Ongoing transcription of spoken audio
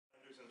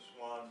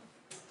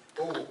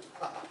Oh.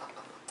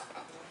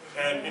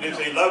 And it is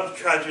a love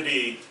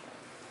tragedy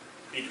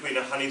between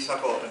a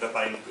honeysuckle and a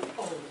bindweed.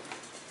 Oh.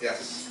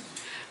 Yes.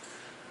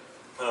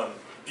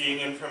 Being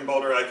in from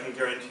Boulder, I can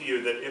guarantee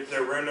you that if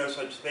there were no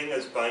such thing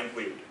as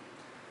bindweed,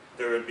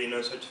 there would be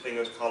no such thing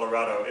as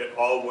Colorado. It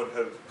all would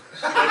have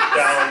slipped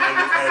down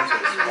into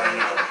Kansas by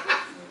now.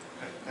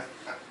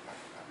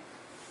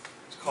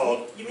 It's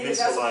called You mean it has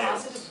a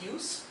Misalliance. positive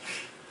use?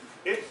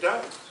 It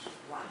does.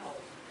 Wow.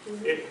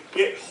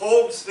 It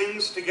holds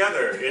things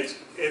together. It's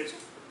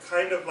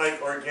kind of like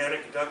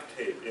organic duct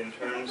tape in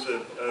terms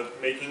of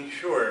making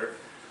sure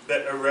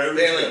that erosion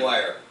Baling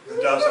wire.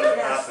 doesn't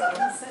happen.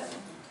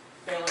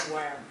 Baling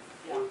wire.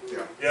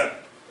 Yeah. Yeah.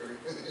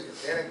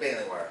 Organic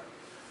baling wire.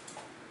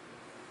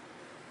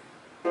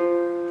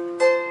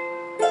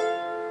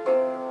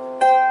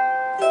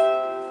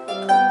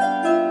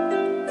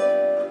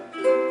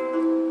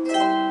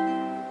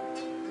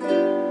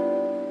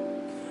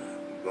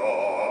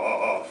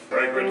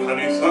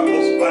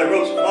 Honeysuckle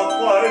spirals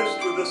clockwise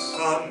to the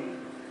sun,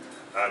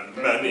 and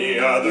many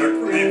other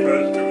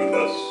creepers do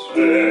the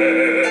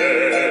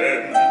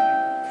same.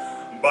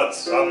 But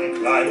some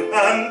climb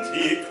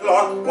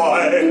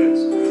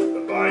anti-clockwise,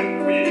 the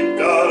bindweed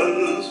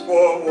does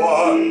for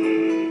one.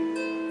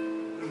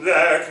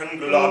 They're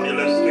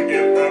conglobulous to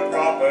give her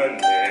proper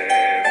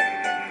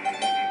name.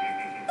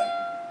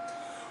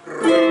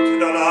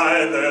 Rooted on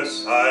either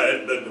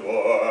side the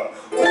door,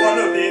 one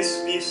of these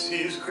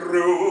species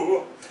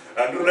grew,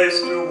 and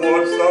raced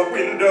towards the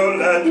window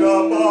ledge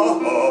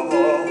above.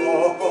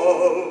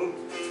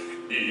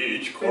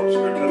 Each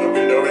corkscrewed to the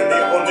window in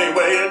the only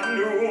way it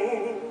knew.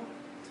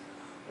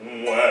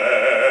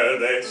 Where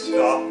they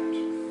stopped,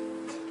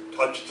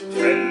 touched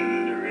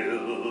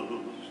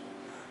tendrils,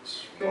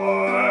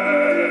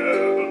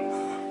 smiled,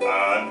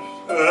 and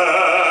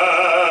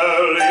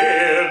fell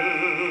in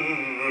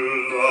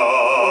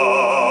love.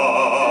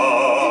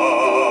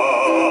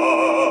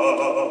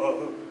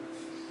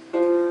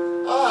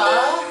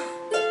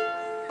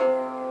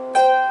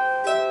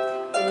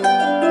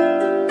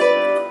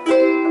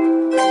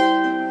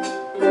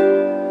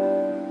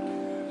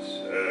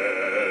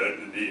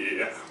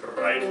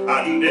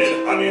 Right-handed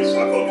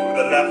honeysuckle to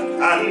the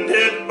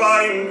left-handed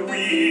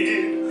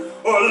bindweed.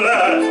 Or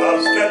let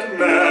us get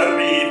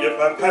married if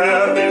our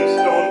parents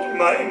don't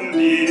mind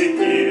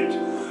it.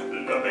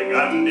 Loving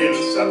and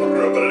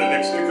inseparable,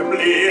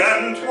 inextricably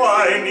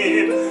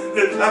entwined,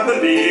 live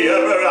happily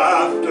ever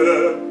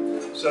after,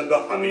 said the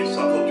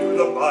honeysuckle to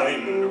the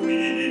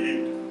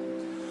bindweed.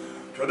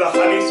 To the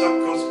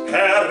honeysuckle's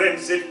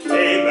parents it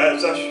came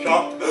as a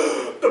shock.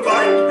 The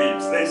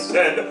bindweeds, they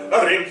said,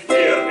 are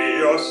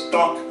inferior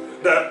stock.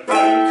 They're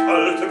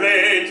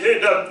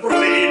uncultivated,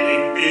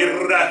 breeding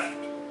bereft.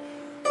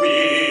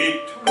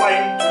 We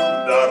twine to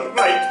the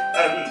right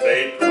and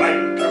they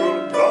twine to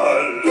the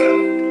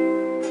left.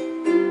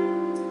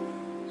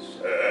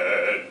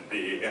 Said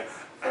the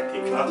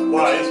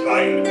anti-clockwise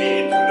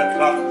bindweed to the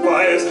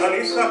clockwise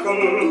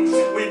honeysuckle,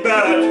 we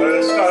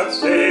better start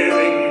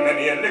saving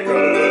many a nickel,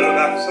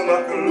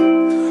 maximuckle,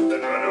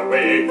 then run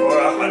away for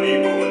a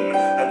honeymoon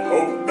and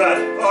hope that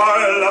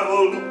our love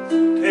will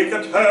take a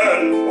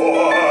turn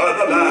for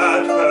the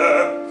better,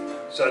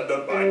 said the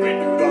bindweed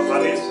to the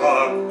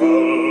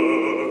honeysuckle.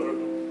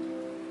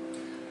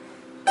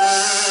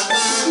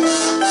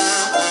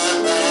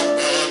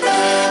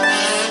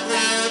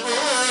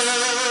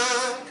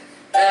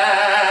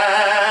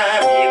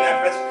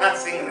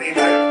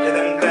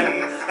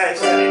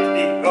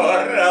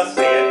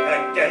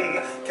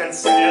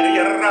 Consider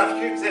your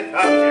offshoots if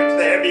offshoots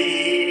there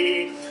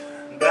be.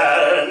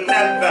 They'll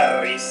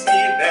never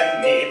receive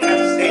any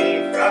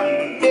blessing from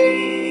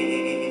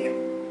me.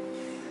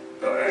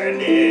 Poor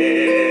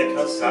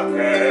little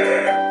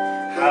sucker,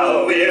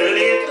 how will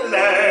it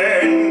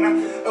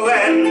learn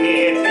when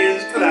it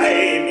is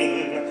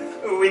climbing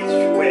which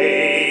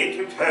way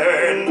to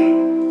turn?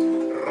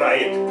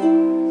 Right,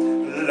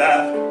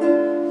 left,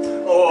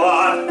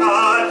 what a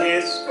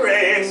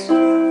disgrace,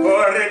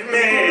 for it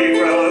may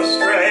grow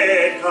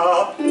straight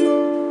up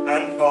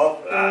and fall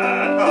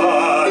flat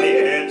on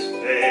its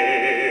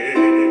face.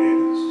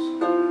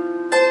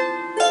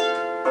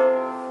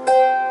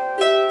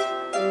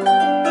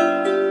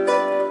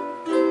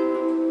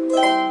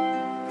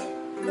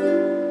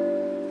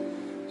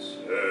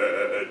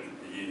 Said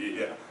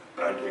the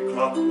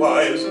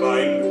anti-clockwise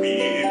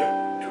bindweed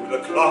to the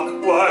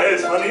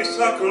clockwise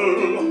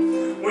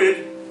honeysuckle with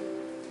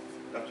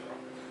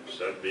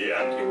said the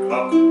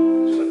anti-clock,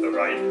 said the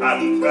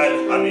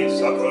right-hand-fed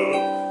honeysuckle,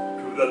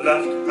 to the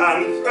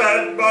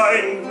left-hand-fed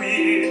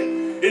bindweed.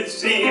 It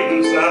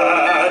seems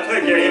that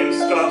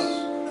against us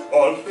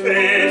all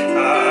fate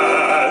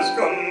has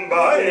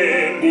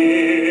combined.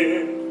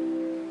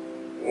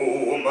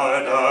 Oh, my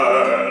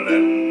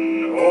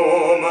darling,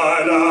 oh,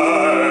 my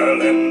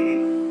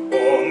darling,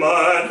 oh,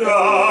 my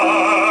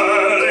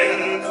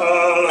darling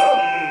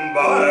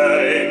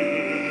Columbine.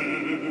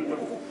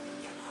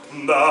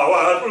 Thou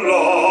art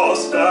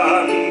lost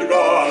and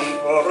gone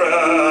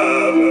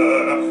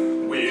forever,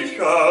 we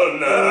shall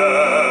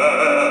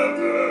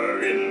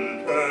never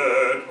in turn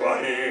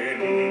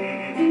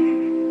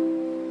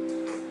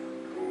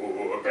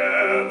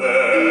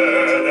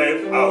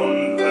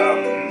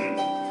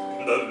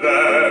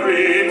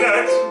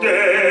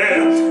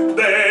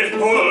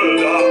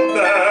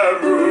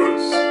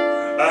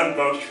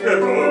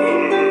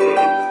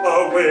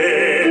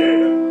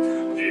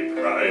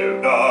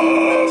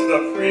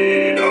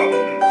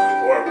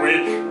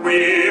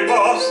we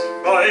must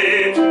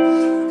fight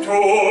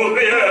to